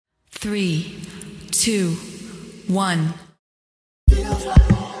3, 2, 1.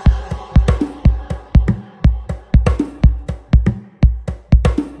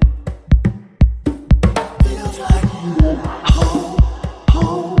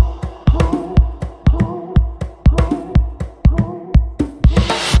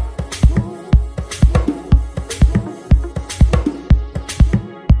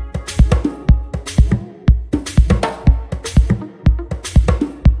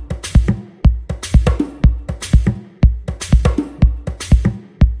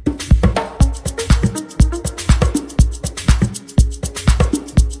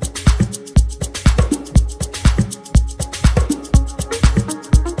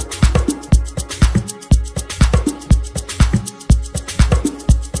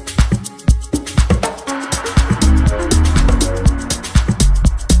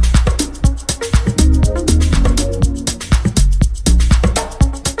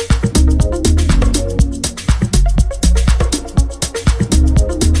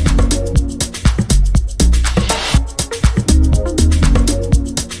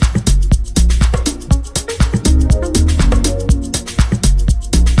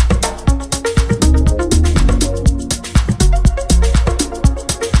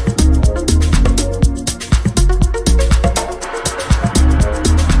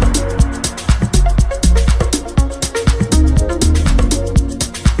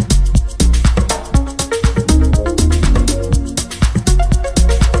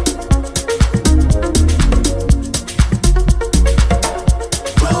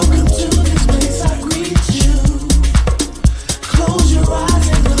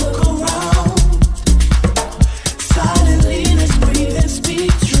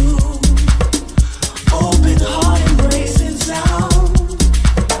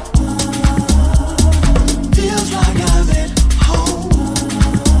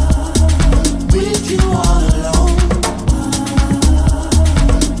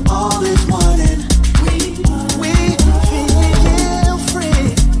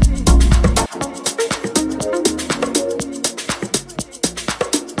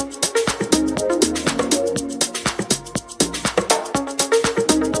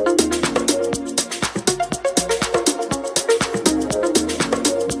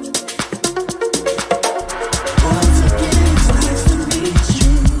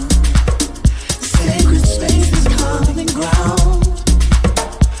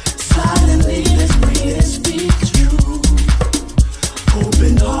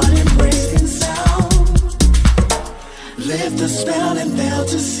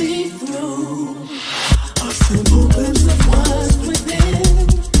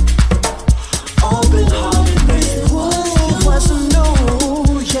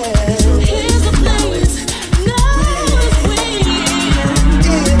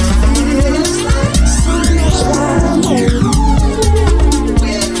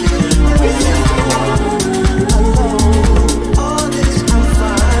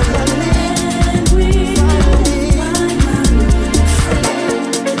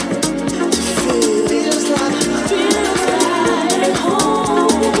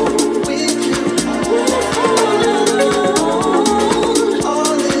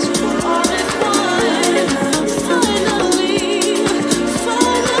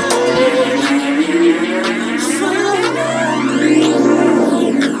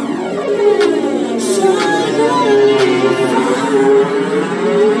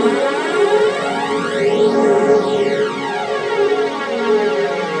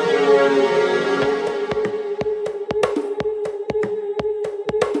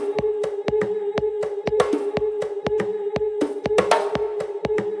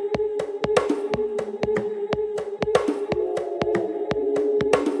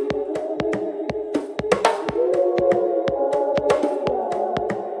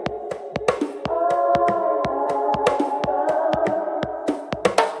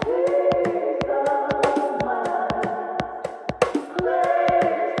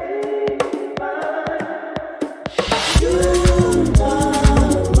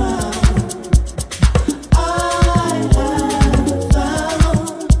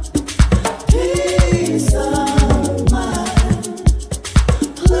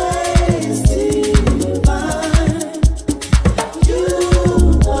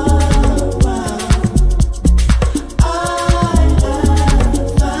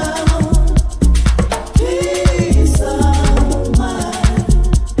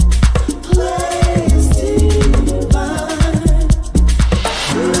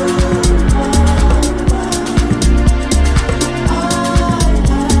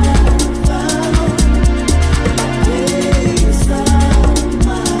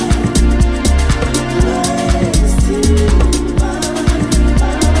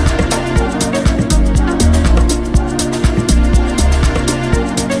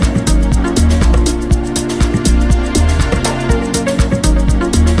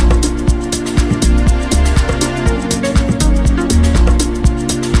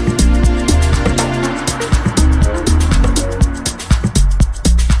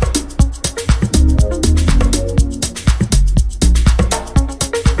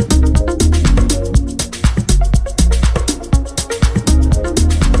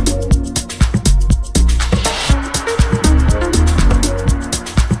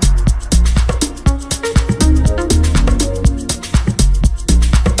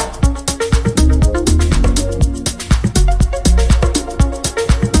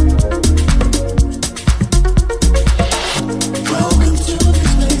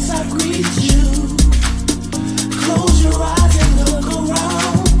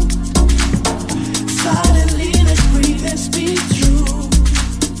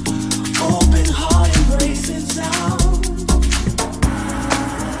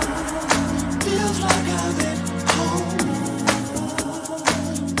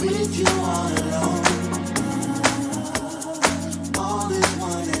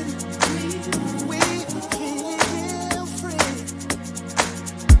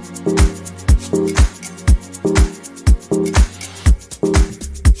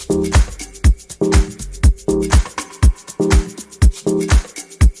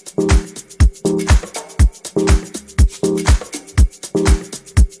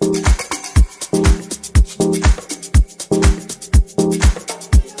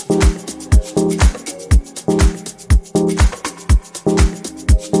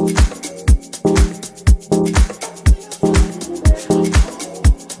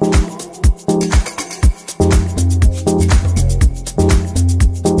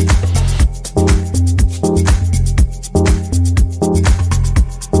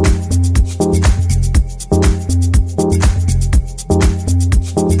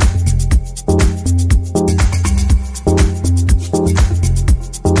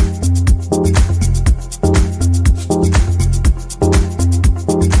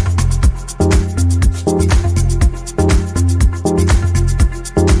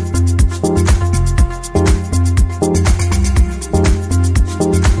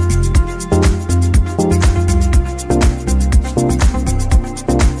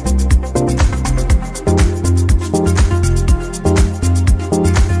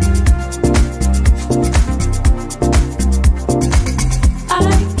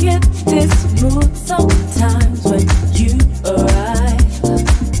 mood sometimes when you arrive.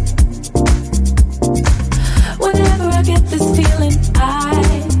 Whenever I get this feeling, I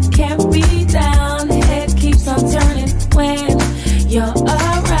can't be down. Head keeps on turning when you're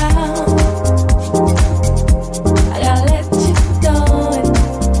around. I gotta let you know it,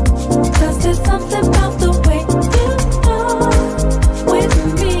 'cause there's something about the way you are with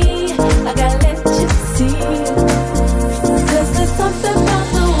me. I gotta let you see it, 'cause there's something about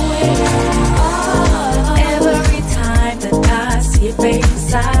the way you are. Every time that I see your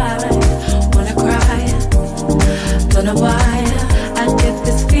face, I wanna cry. Don't know why I get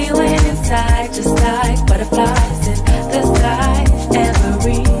this feeling inside, just like butterflies in the sky.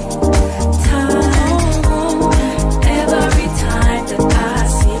 Every time that I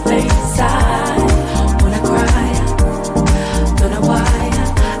see your face, I wanna cry. Don't know why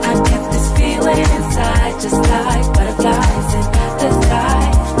I get this feeling inside, just like butterflies in the sky.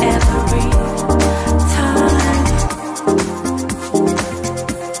 Every time.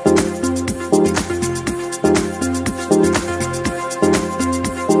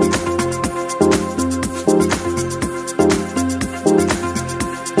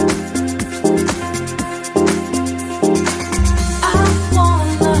 I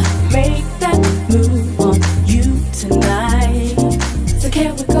wanna make that move on you tonight. So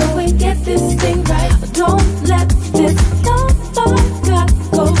can we go and get this thing right? Don't let this love I got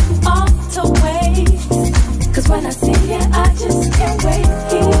go all to waste. 'Cause when I see it, I just can't wait.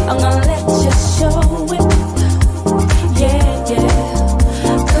 I'm gonna let you show it. Yeah, yeah.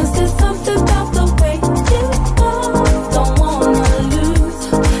 'Cause there's something about the way you are. Don't wanna lose,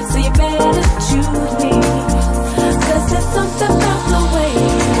 so you better choose me. 'Cause there's something about the way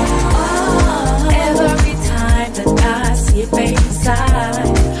you are. Every time that I see your face, I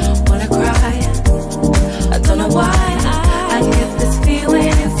wanna cry. I don't know why I get this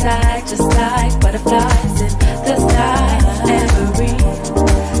feeling inside, just like butterflies in the sky. Every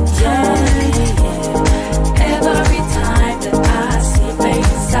time, every time that I see your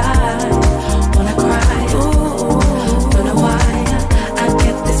face, I wanna cry. Don't know why I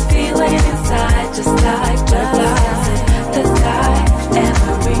get this feeling inside, just like butterflies in the sky.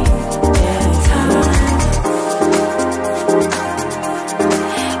 Every time,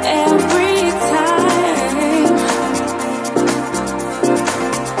 every time,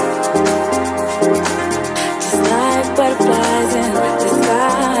 just like butterflies in the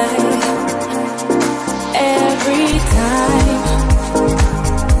sky. Every time.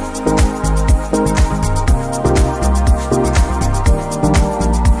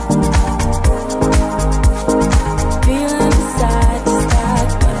 Feeling inside, just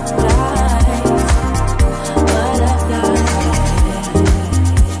like butterflies, butterflies.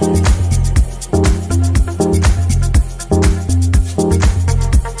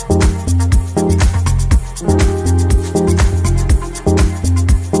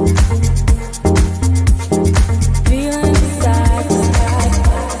 Feeling inside, just like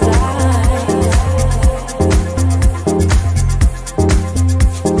butterflies.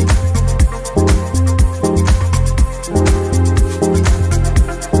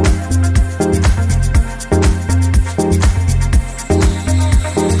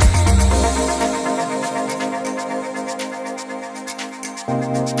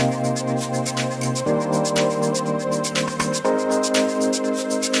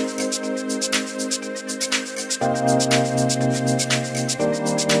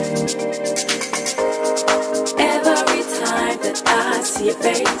 Every time that I see your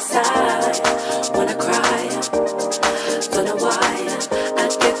face, I wanna cry. Don't know why I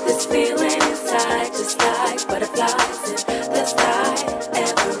get this feeling inside, just like butterflies in the sky.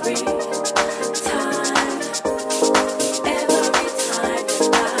 Every time, every time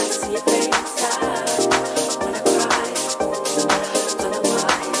that I see your face, I wanna cry. Don't know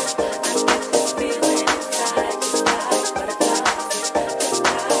why I get this feeling inside, just like butterflies in the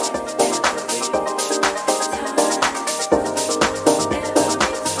sky. Every time.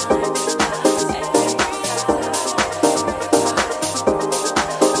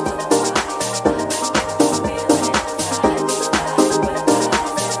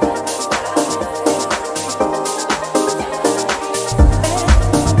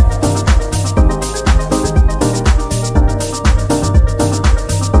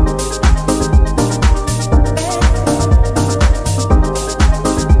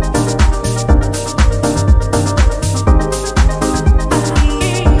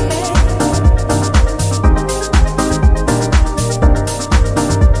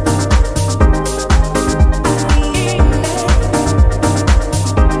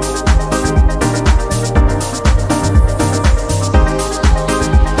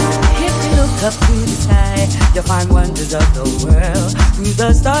 look up to the sky, you'll find wonders of the world. Through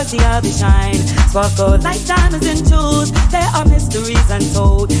the stars, see how they shine, sparkle like diamonds and jewels. There are mysteries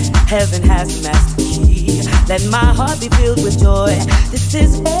untold. Heaven has a master key. Let my heart be filled with joy. This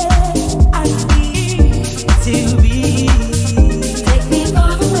is where I need to be. Take me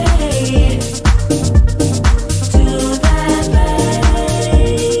far away to that place.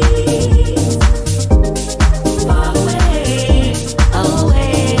 Far away,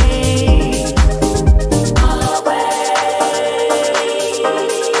 away, away.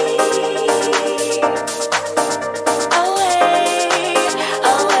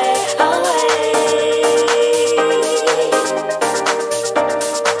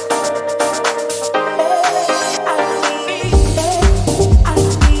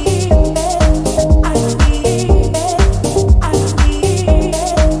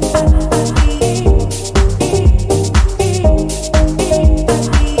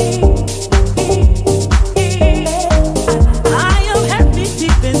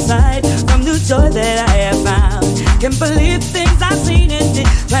 Can't believe things I've seen in the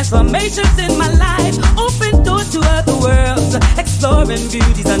transformations in my life. Open doors to other worlds, exploring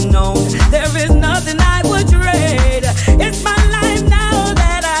beauties unknown. There is nothing I would trade. It's my life now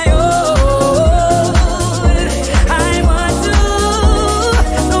that I own. I want to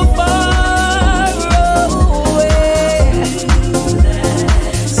go far away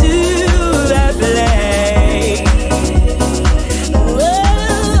to that place.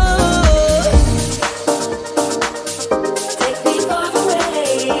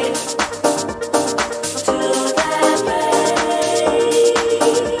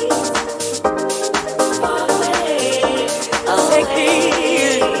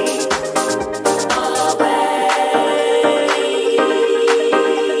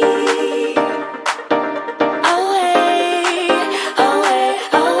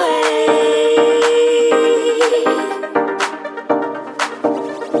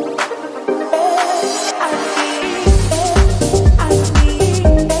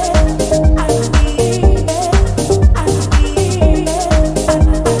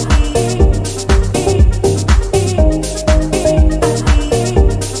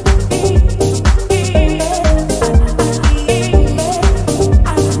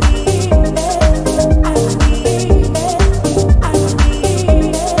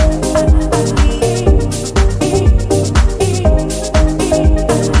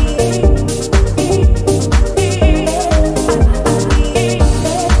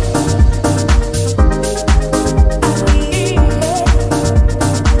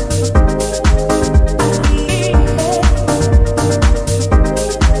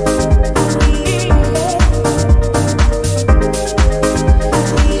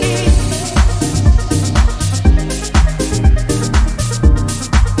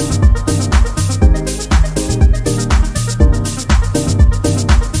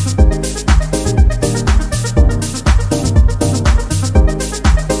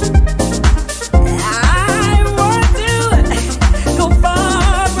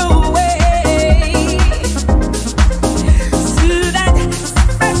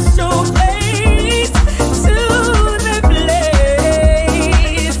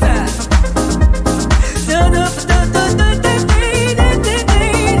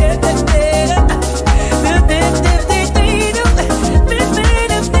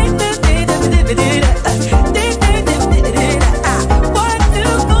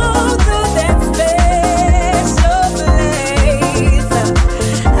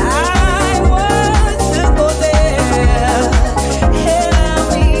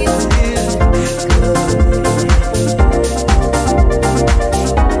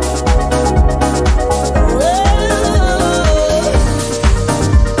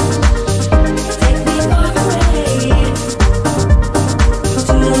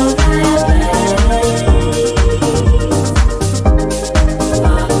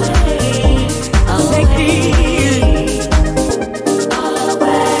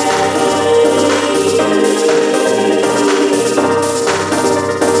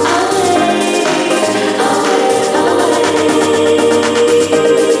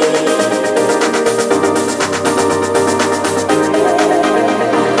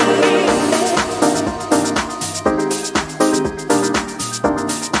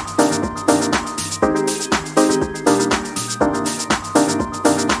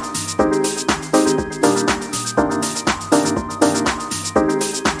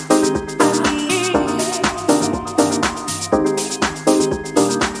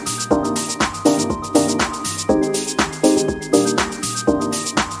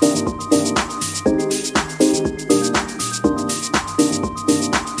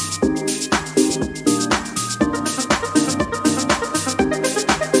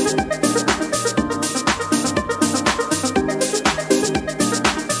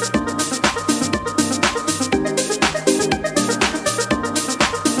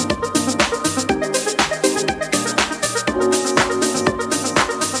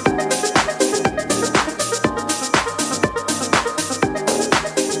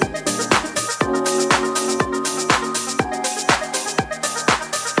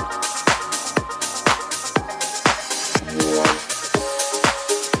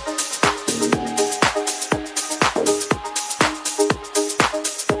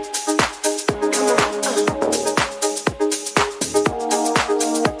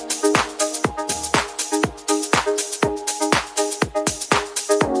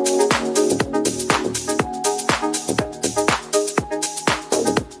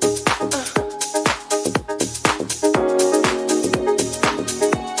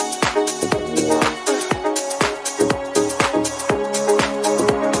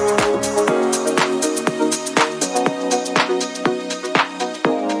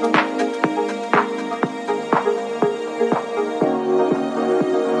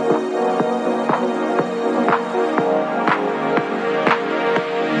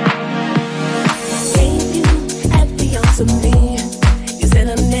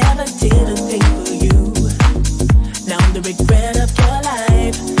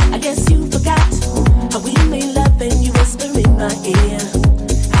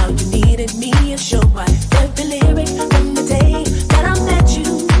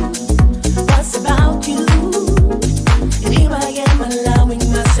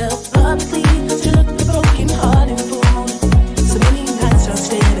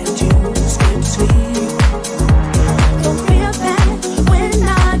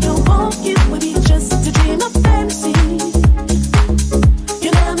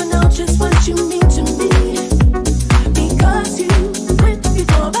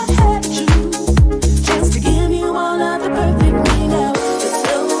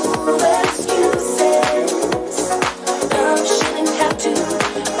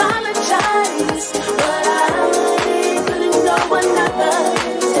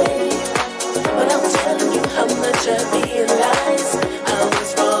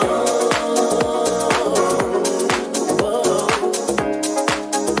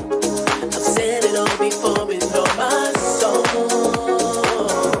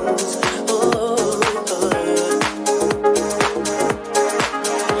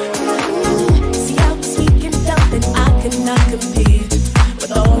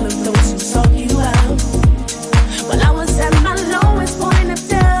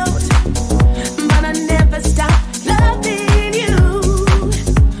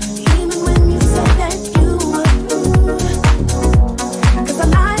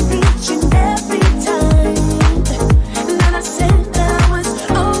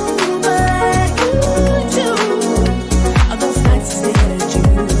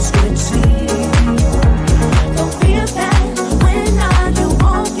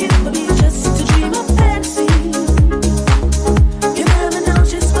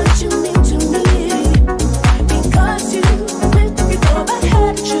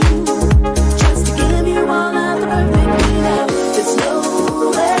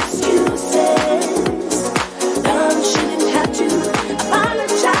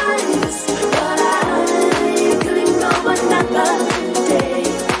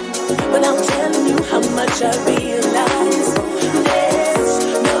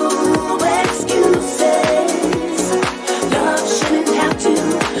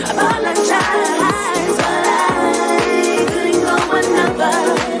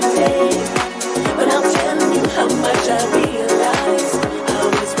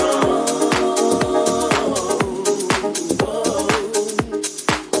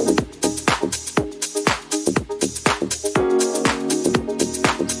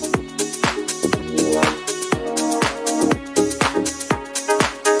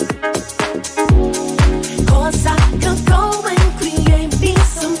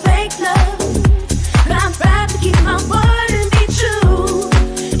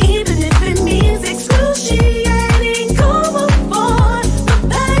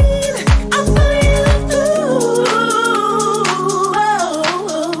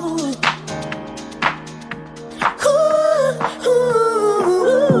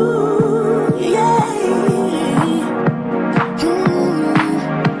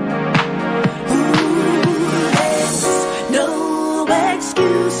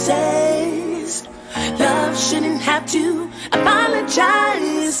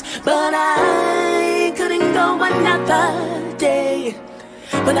 but I couldn't go another day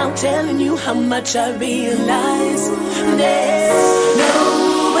without telling you how much I realize there's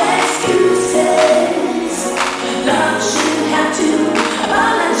no excuses. Love shouldn't have to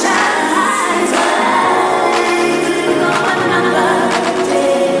apologize, but I couldn't go another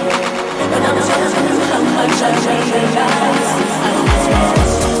day without telling you how much I realize.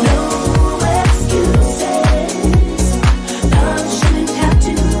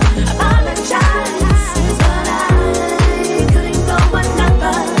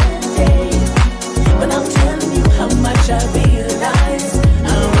 I realize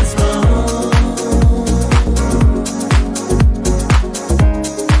I was wrong.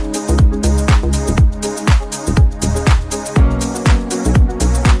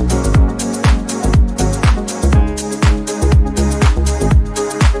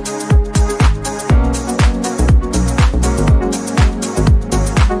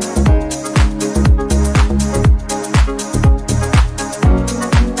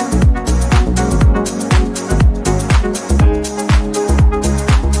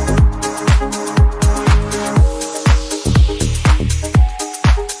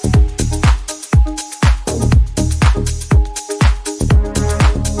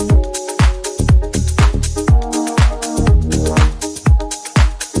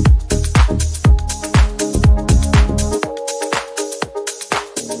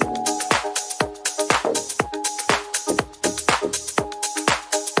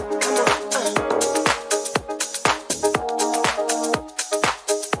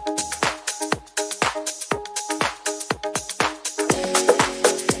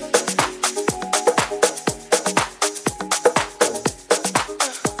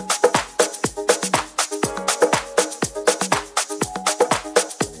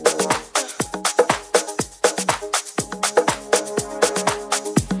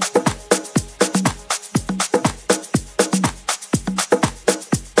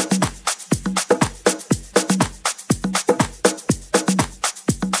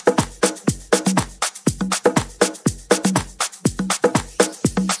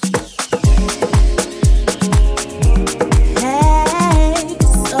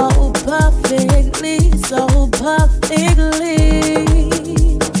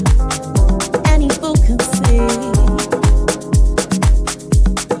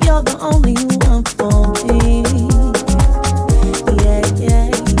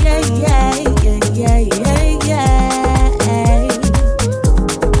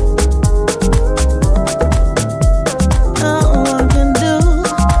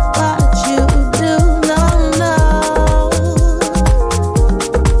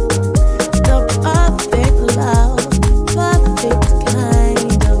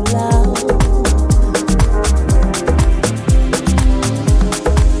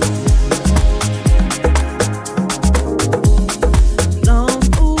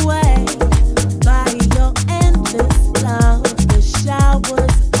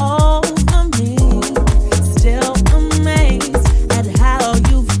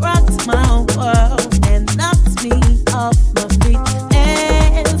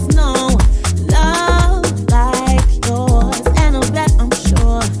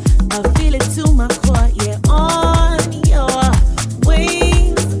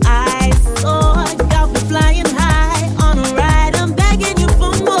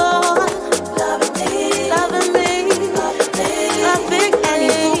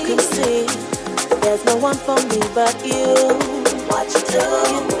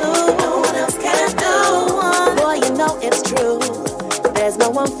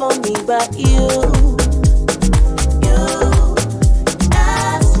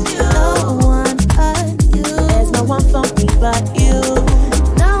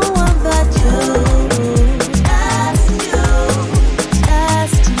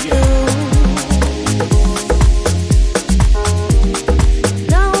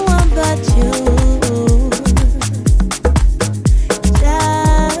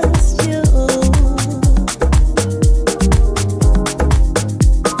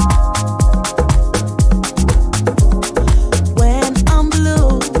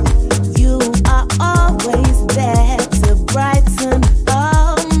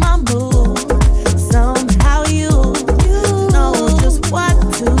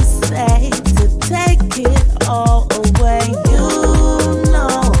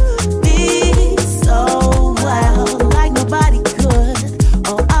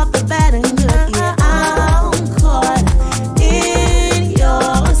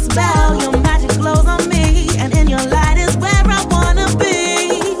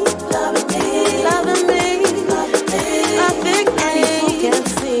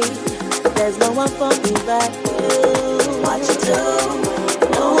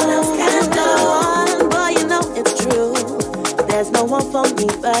 for me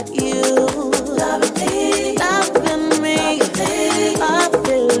but you. Loving me,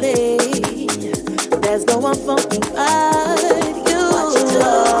 perfectly. There's no one for me but you. What you do,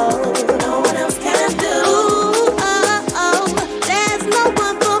 no one else can do. There's no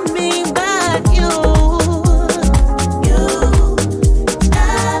one for me but you. You,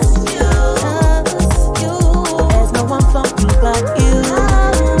 that's you. There's no one for me but you.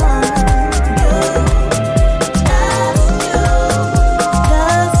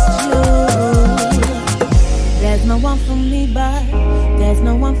 There's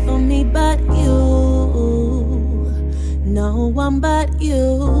no one for me but you. No one but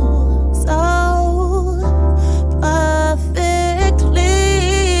you. So perfectly,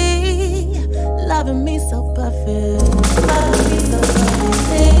 loving me so perfect, loving me so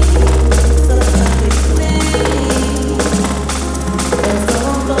perfectly, so perfectly. There's no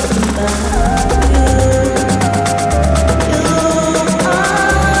one but you.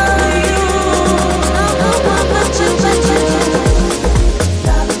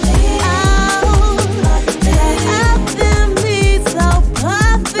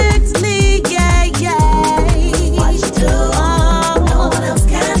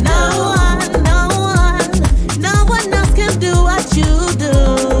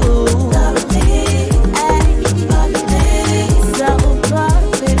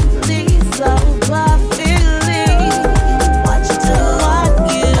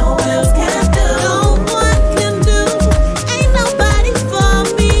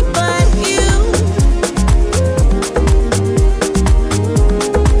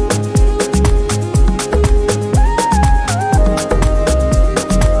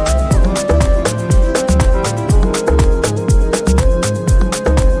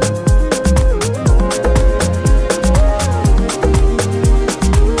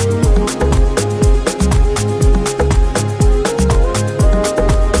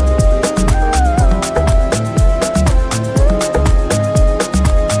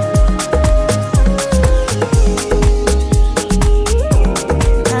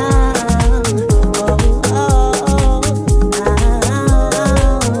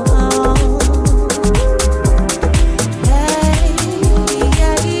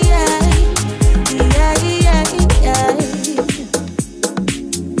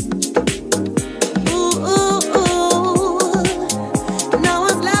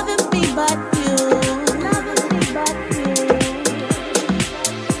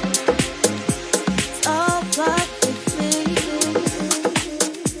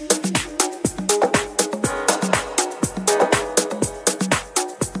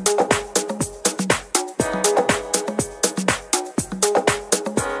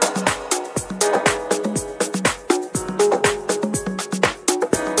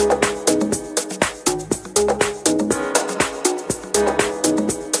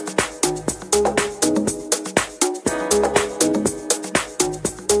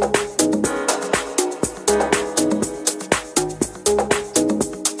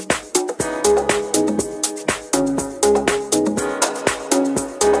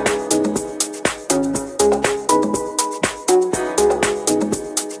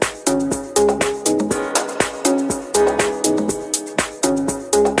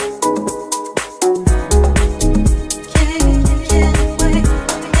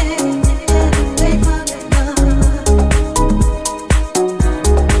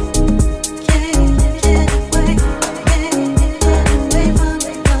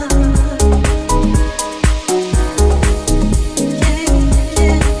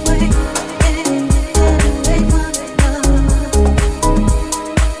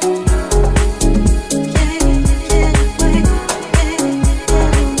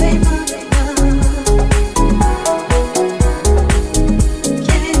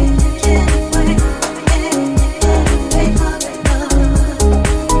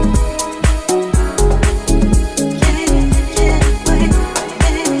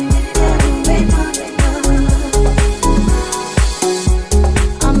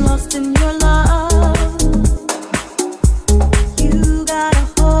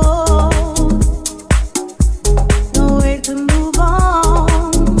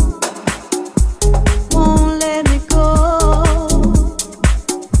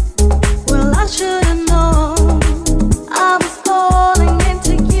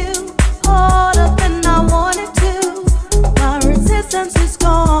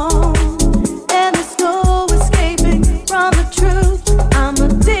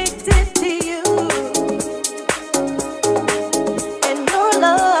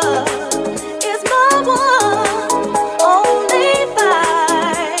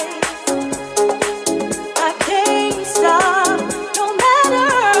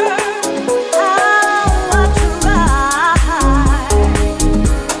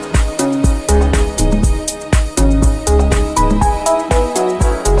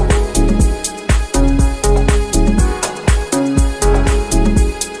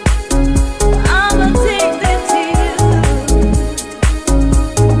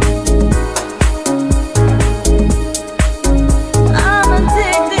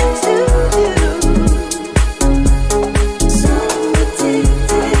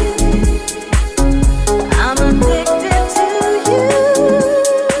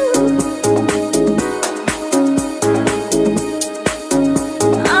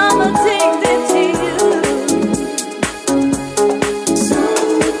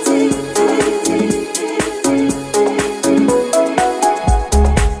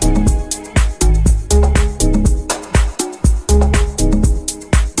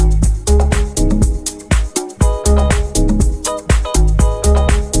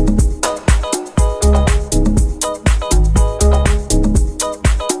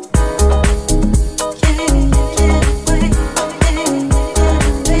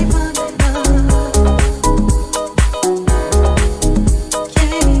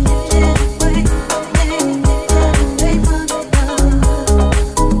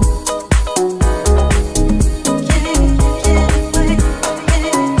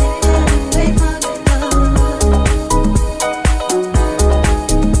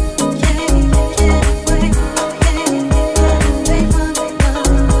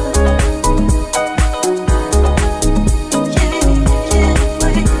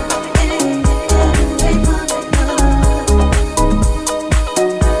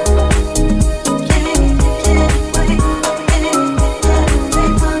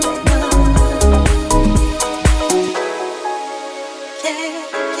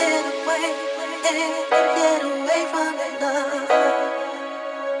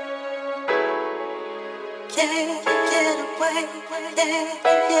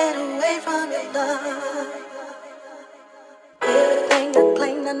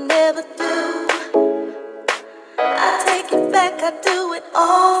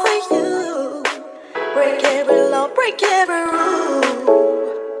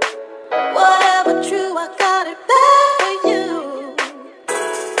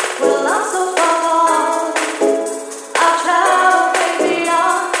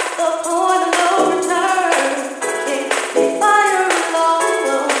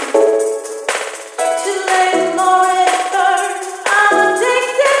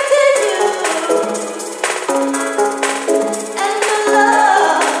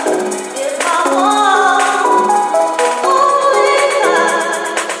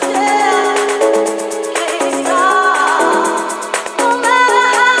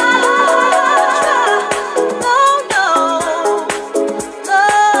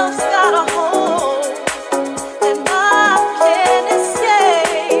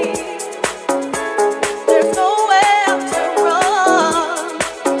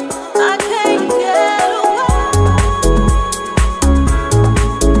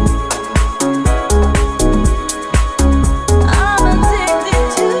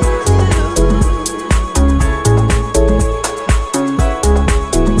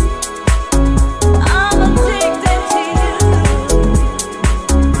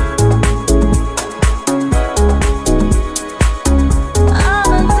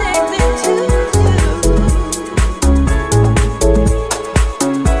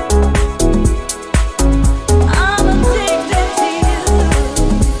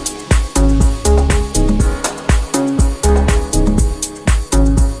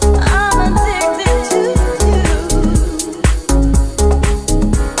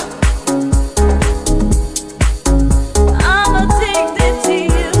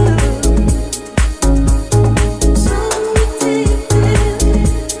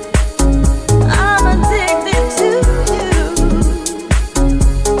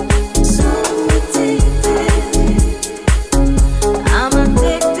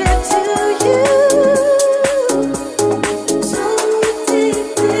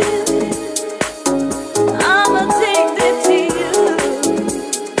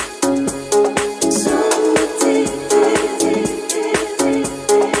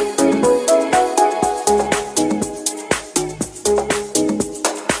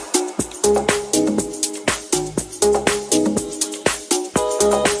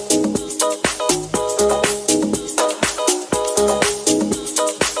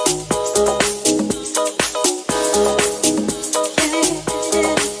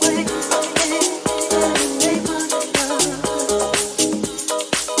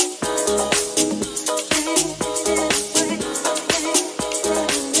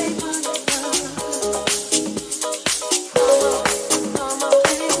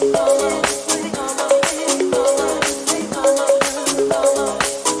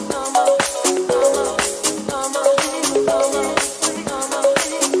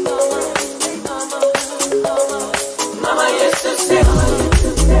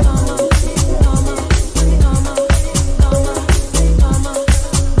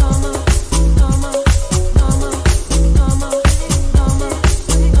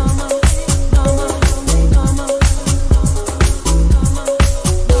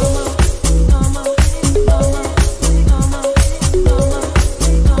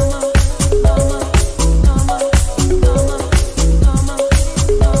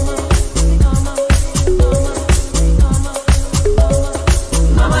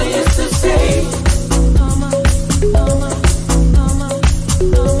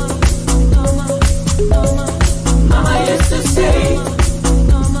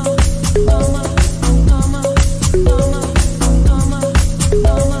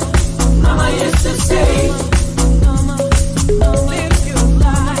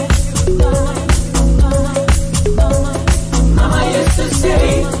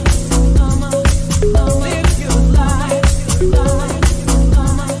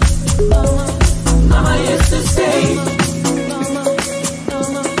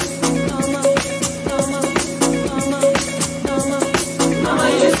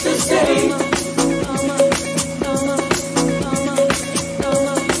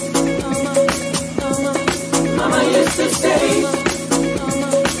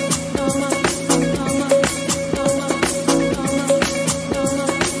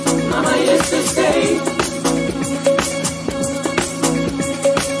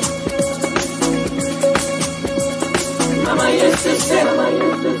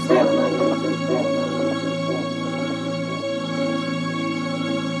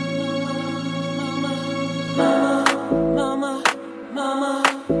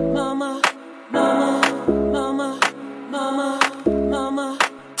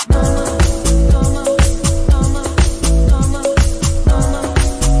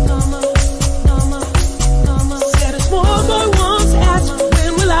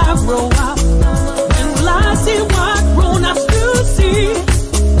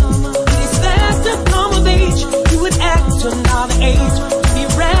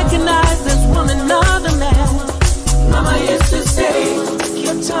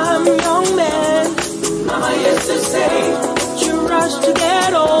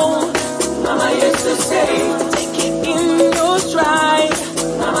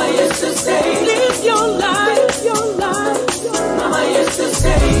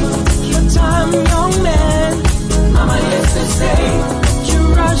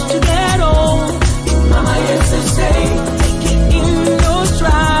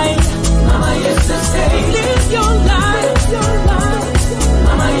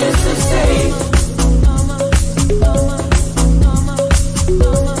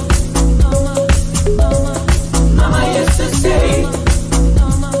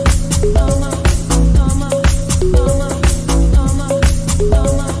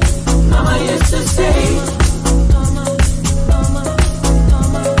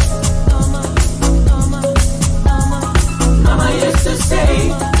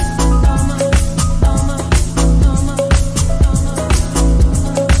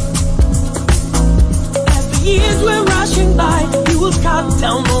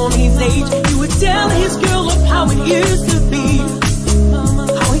 down on his age, he would tell his girl of how it used to be.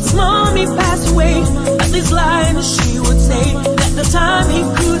 How his mommy passed away. At this line she would say, at the time he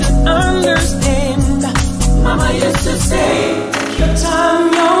couldn't understand. Mama used to say, take your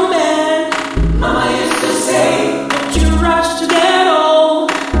time, young man. Mama used to say, don't you rush to get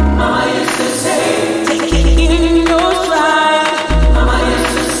old. Mama used to say, take it in your stride. Mama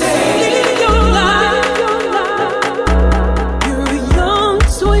used to say, live your life. You're young,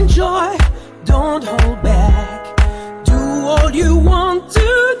 so enjoy. Don't hold back. Do all you want to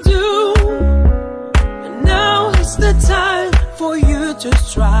do. And now is the time for you to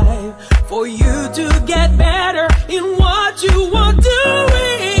strive, for you to get better in what you are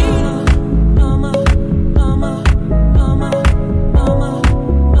doing. Mama, mama, mama, mama,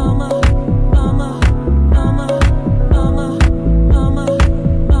 mama, mama, mama, mama, mama,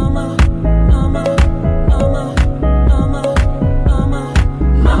 mama, mama, mama, mama, mama.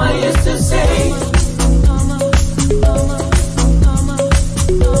 Mama used to say, mama, mama, mama,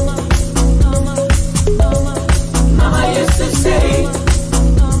 mama, mama, mama. Mama used to say,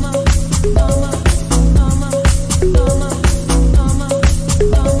 mama, mama, mama,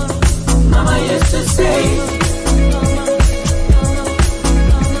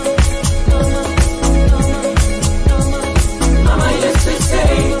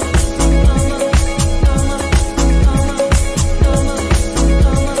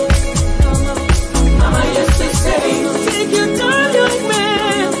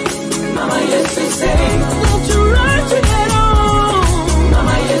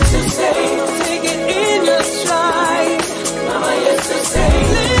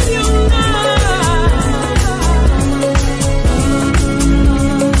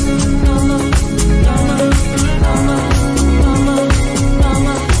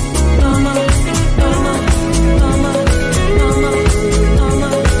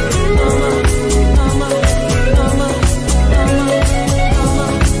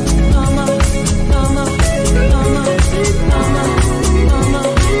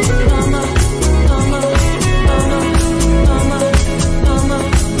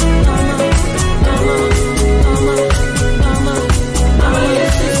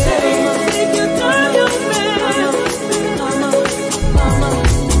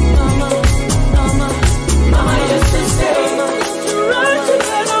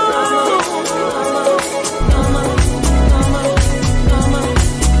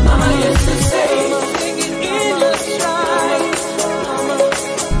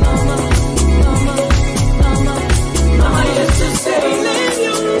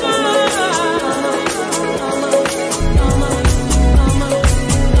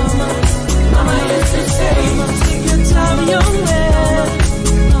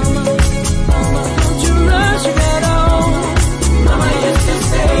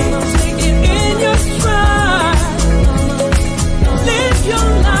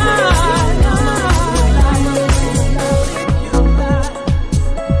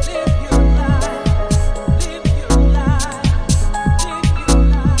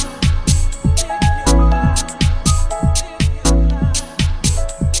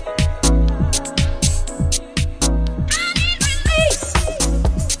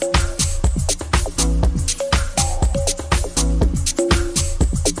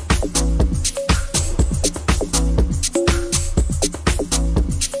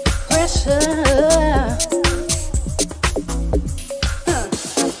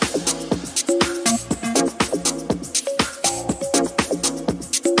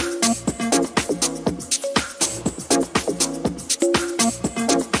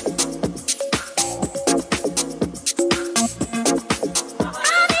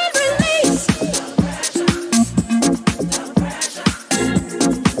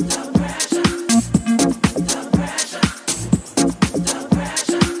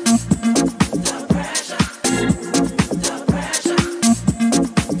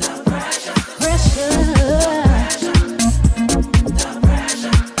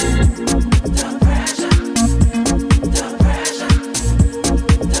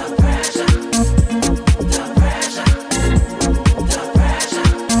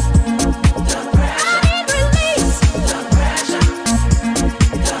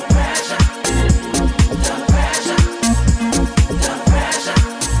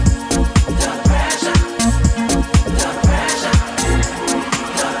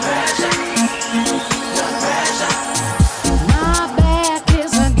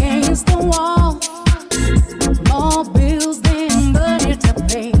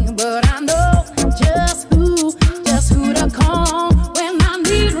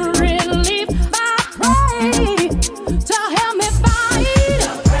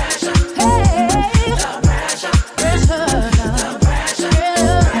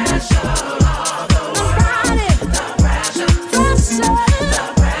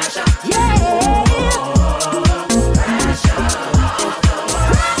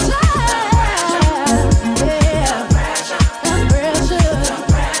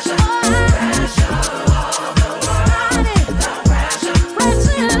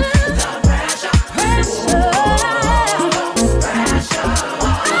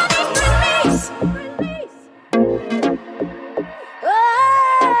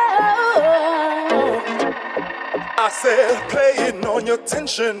 said, playing on your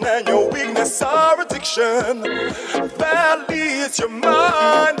tension and your weakness or addiction. That leads your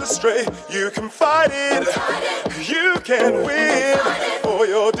mind astray. You can fight it, you can win for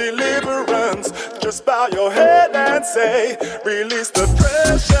your deliverance. Just bow your head and say, release the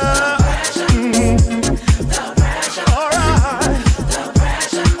pressure. Alright,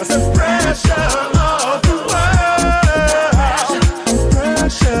 I said pressure of the world.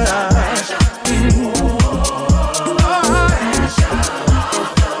 Pressure.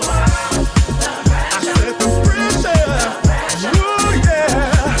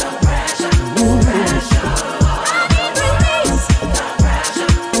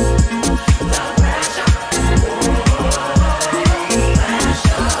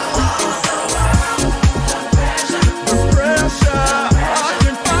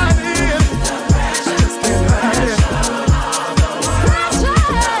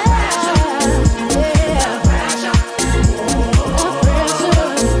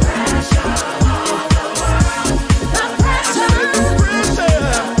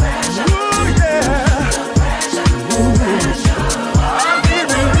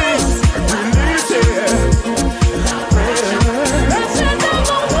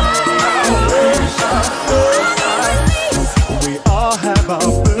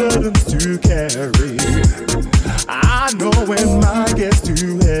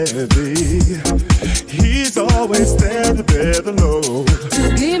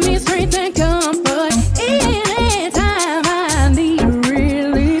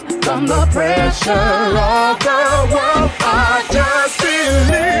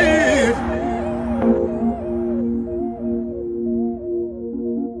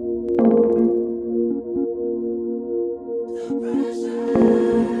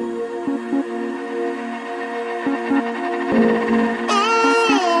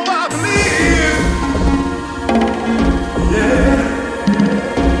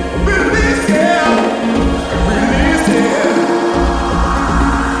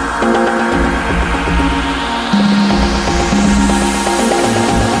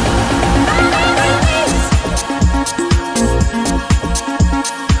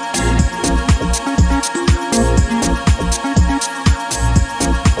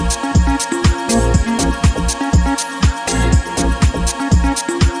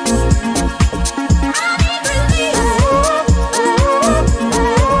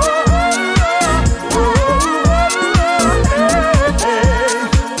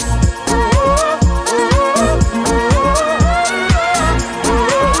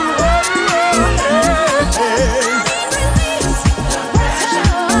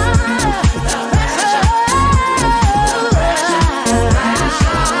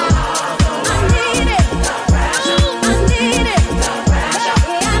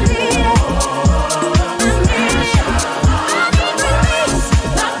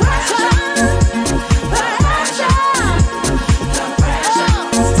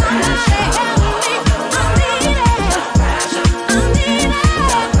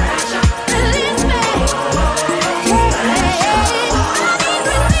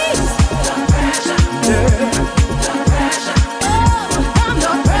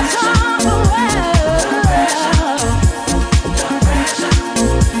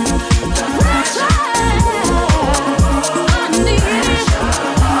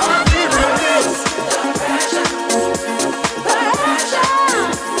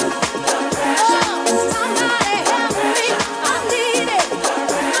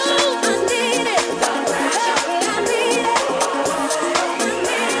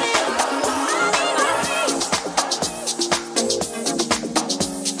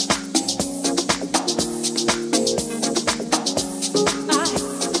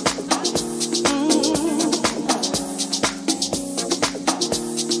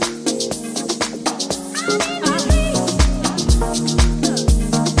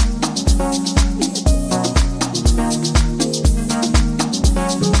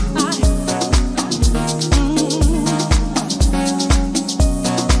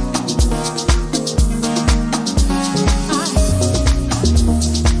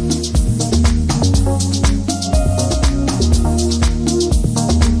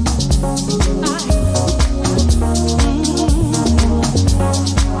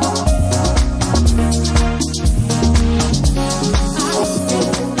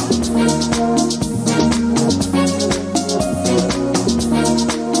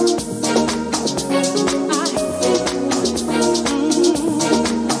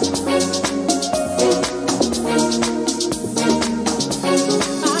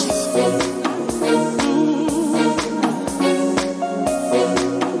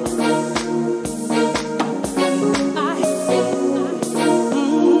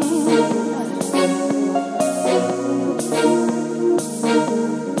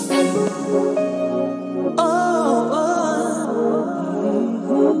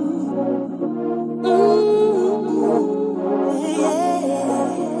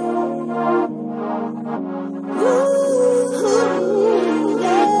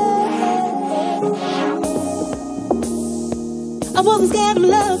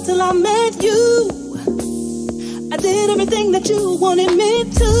 first till I met you. I did everything that you wanted me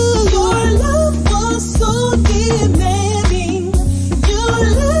to. Your love was so demanding. You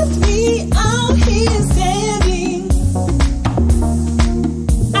left me out here standing.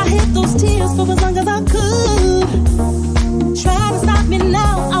 I hid those tears for as long as I could. Try to stop me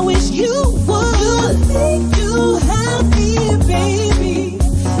now, I wish you would. You think you have me, baby.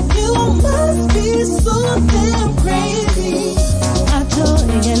 You must be so damn crazy. My joy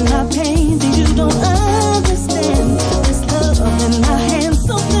and my pain, you don't understand. This love in my hands,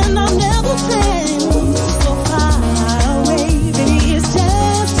 something I never planned. So far away, baby, it's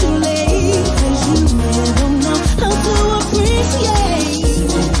just too late. 'Cause you don't know how to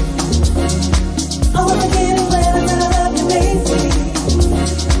appreciate. All I get is when I love you, baby.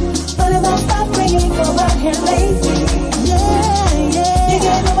 But if I stop bringing you around here lazy, yeah, yeah. You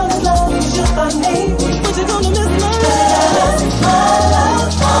gave me all this love, cause you're my baby. But you're gonna miss my love,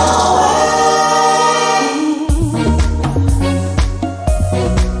 always.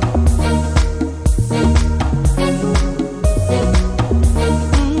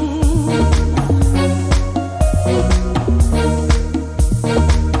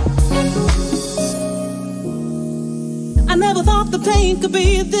 I never thought the pain could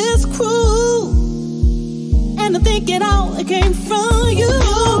be this cruel. And to think it all, it came from you.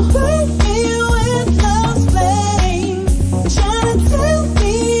 You burnt me with love's flame, trying to tell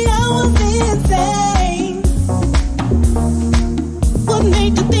me I was insane. What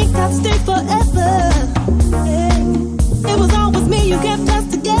made you think I'd stay forever? Hey, it was always me, you kept us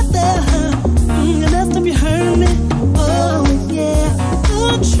together. The last time you heard me, oh yeah. The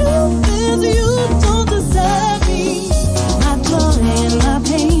truth is you don't deserve me. My joy and my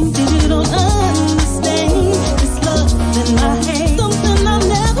pain, 'cause you don't understand. This love in my hands.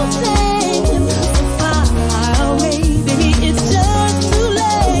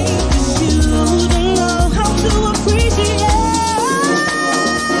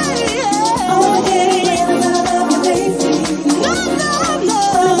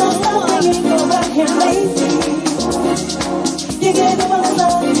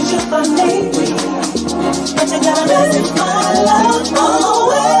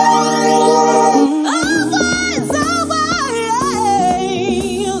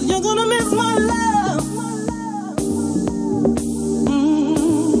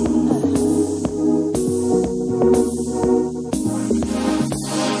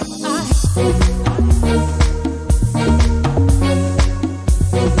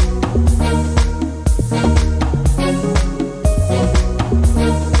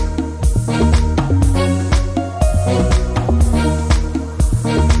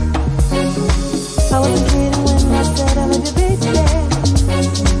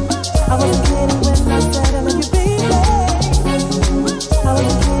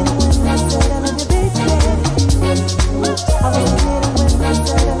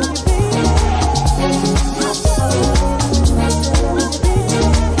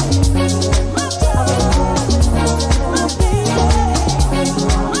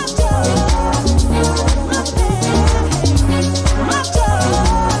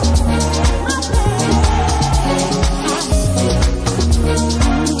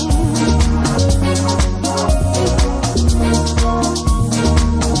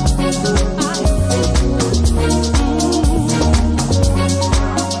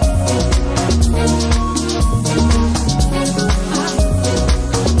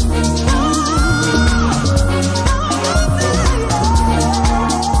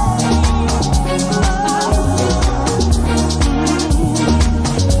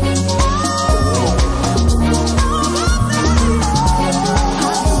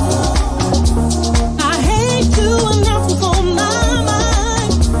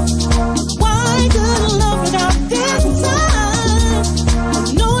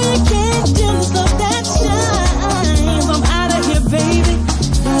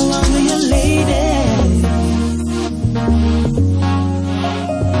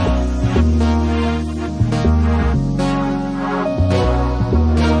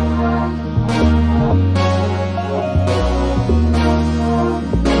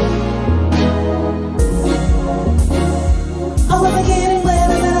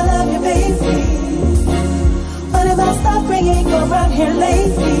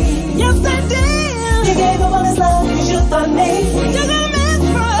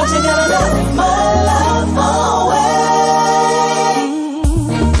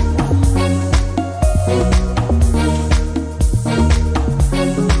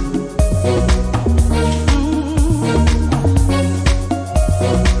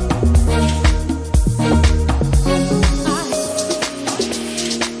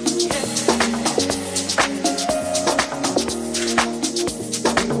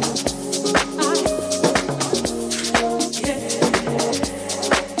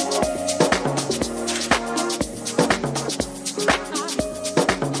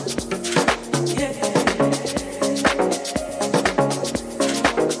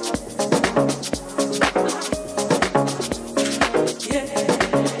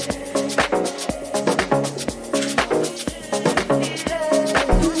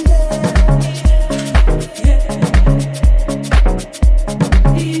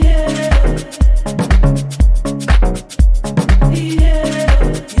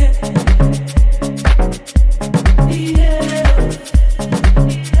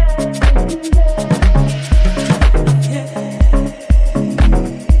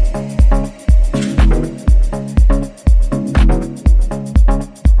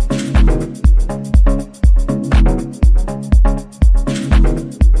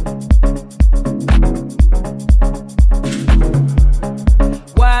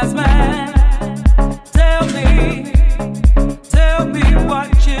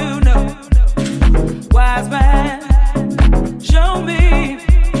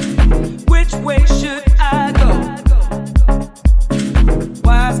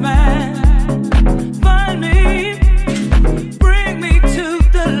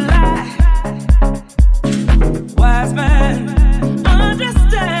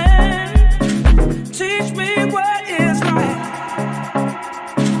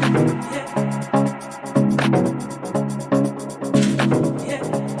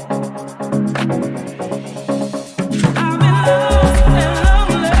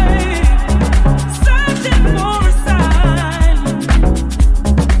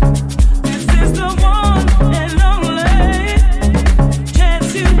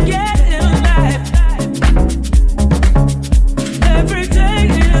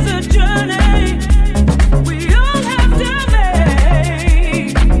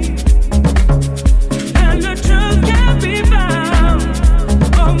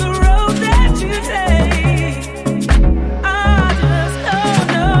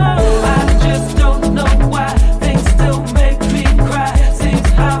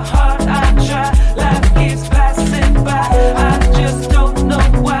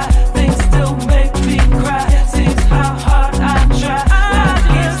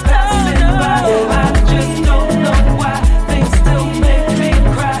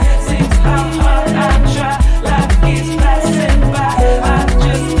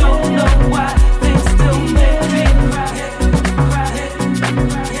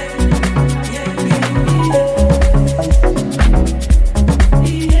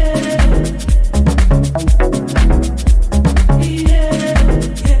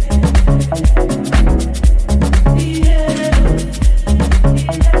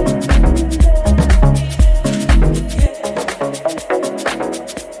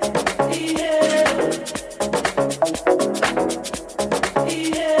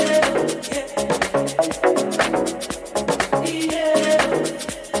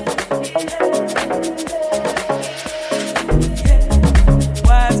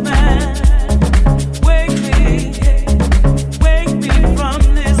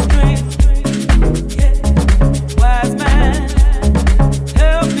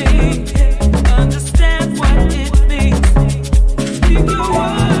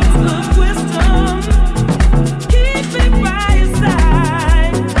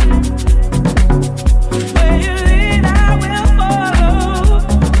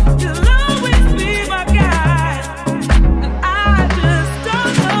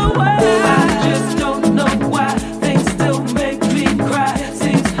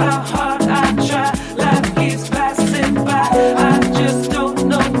 how hard I try. Life keeps passing by. I just don't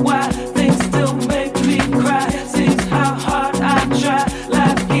know why things still make me cry. Seems how hard I try.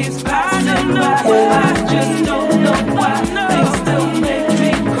 Life keeps passing by. I just don't know why things still make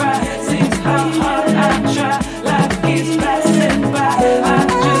me cry. Seems how hard I try. Life keeps passing by. I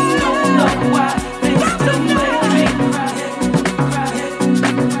just don't know why things still make me cry.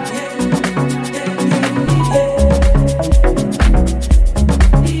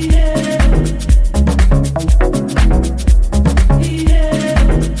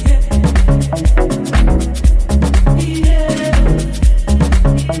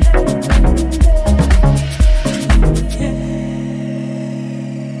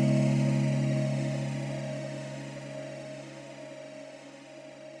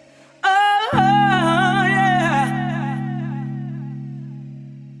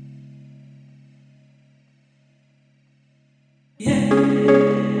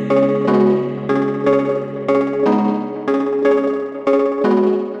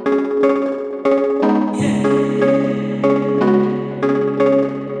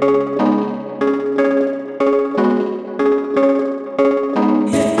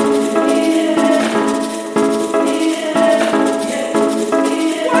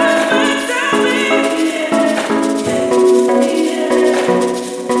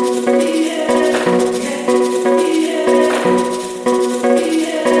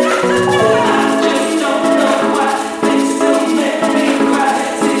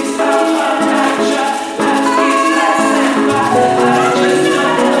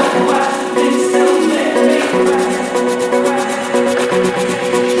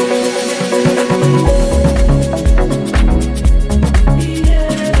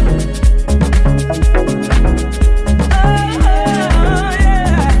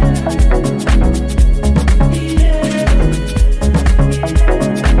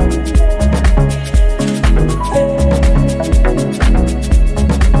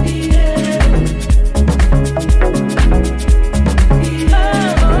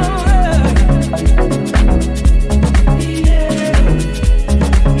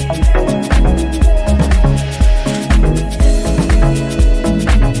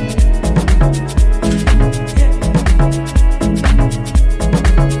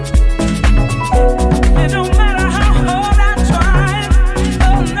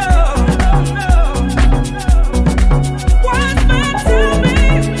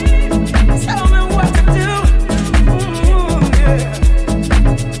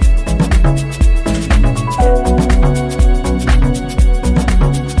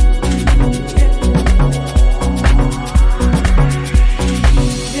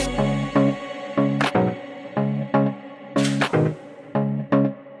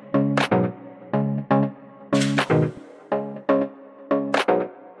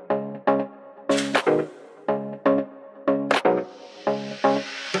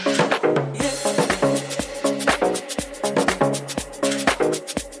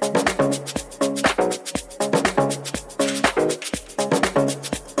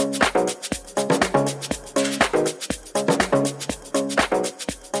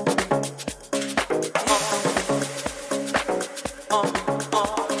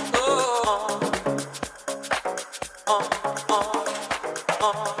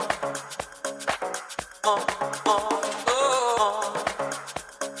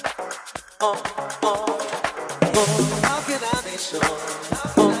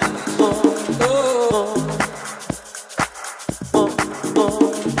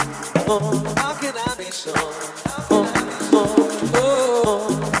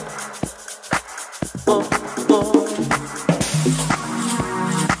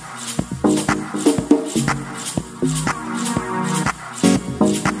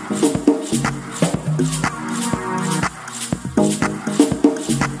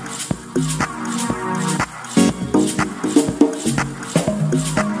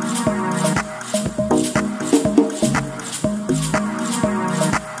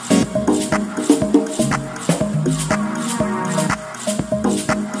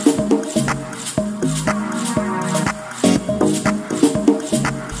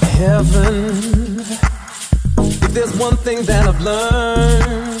 If there's one thing that I've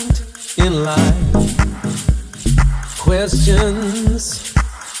learned in life, questions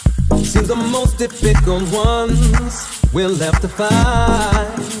seem the most difficult ones. We're left to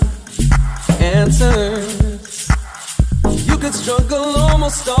find answers. You could struggle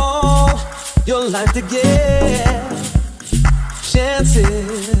almost all your life to get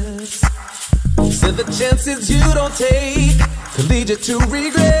chances. Said the chances you don't take could lead you to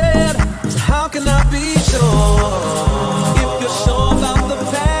regret. So how can I be sure if you're sure about the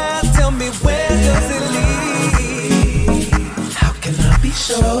past?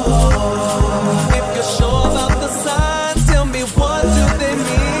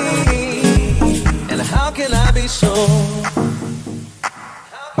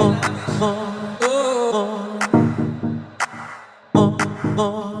 How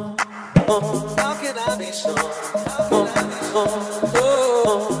can I be sure?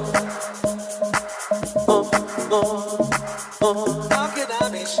 How can I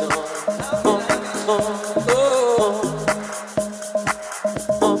be sure?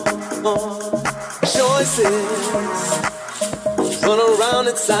 Choices run around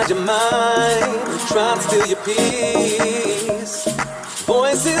inside your mind, try to steal your peace.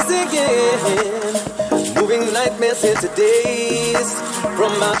 Voices again, moving nightmares into days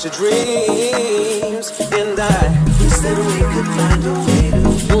from out your dreams. And we said we could find a way to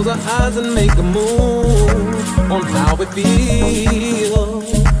close our eyes and make a move on how we feel.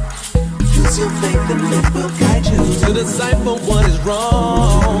 Use your faith and it will guide you to decipher what is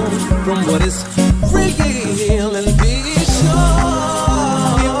wrong from what is real, and be sure.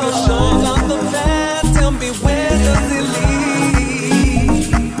 If you're sure about the past, tell me where does it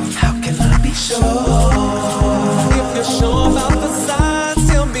lead? How can I be sure? If you're sure about the signs,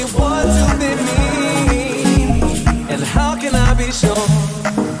 tell me what do they mean? And how can I be sure?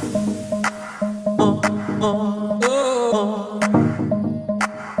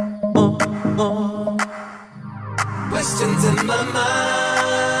 Questions in my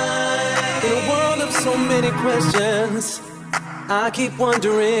mind. In a world of so many questions, I keep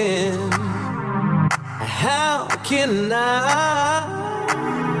wondering, how can I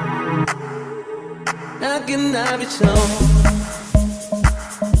be sure?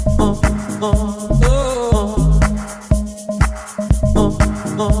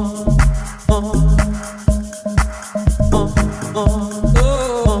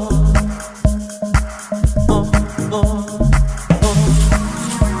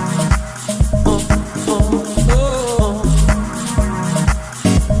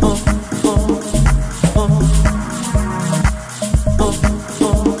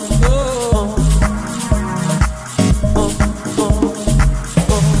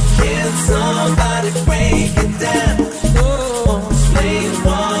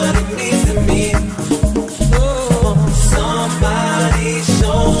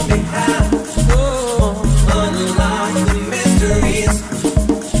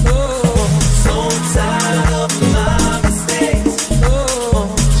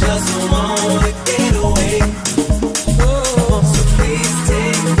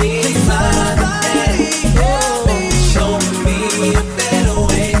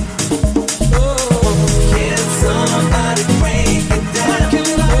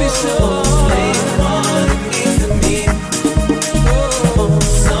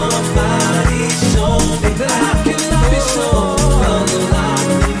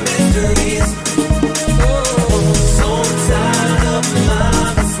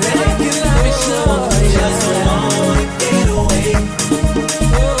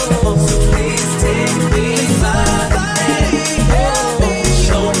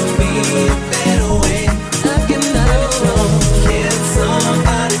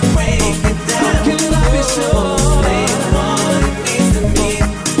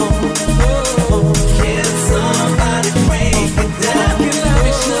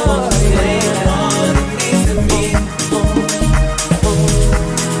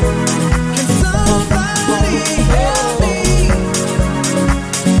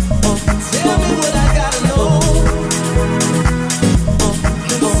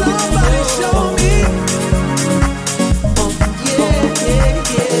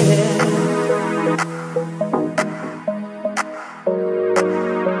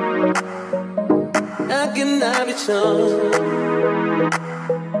 How can I be sure?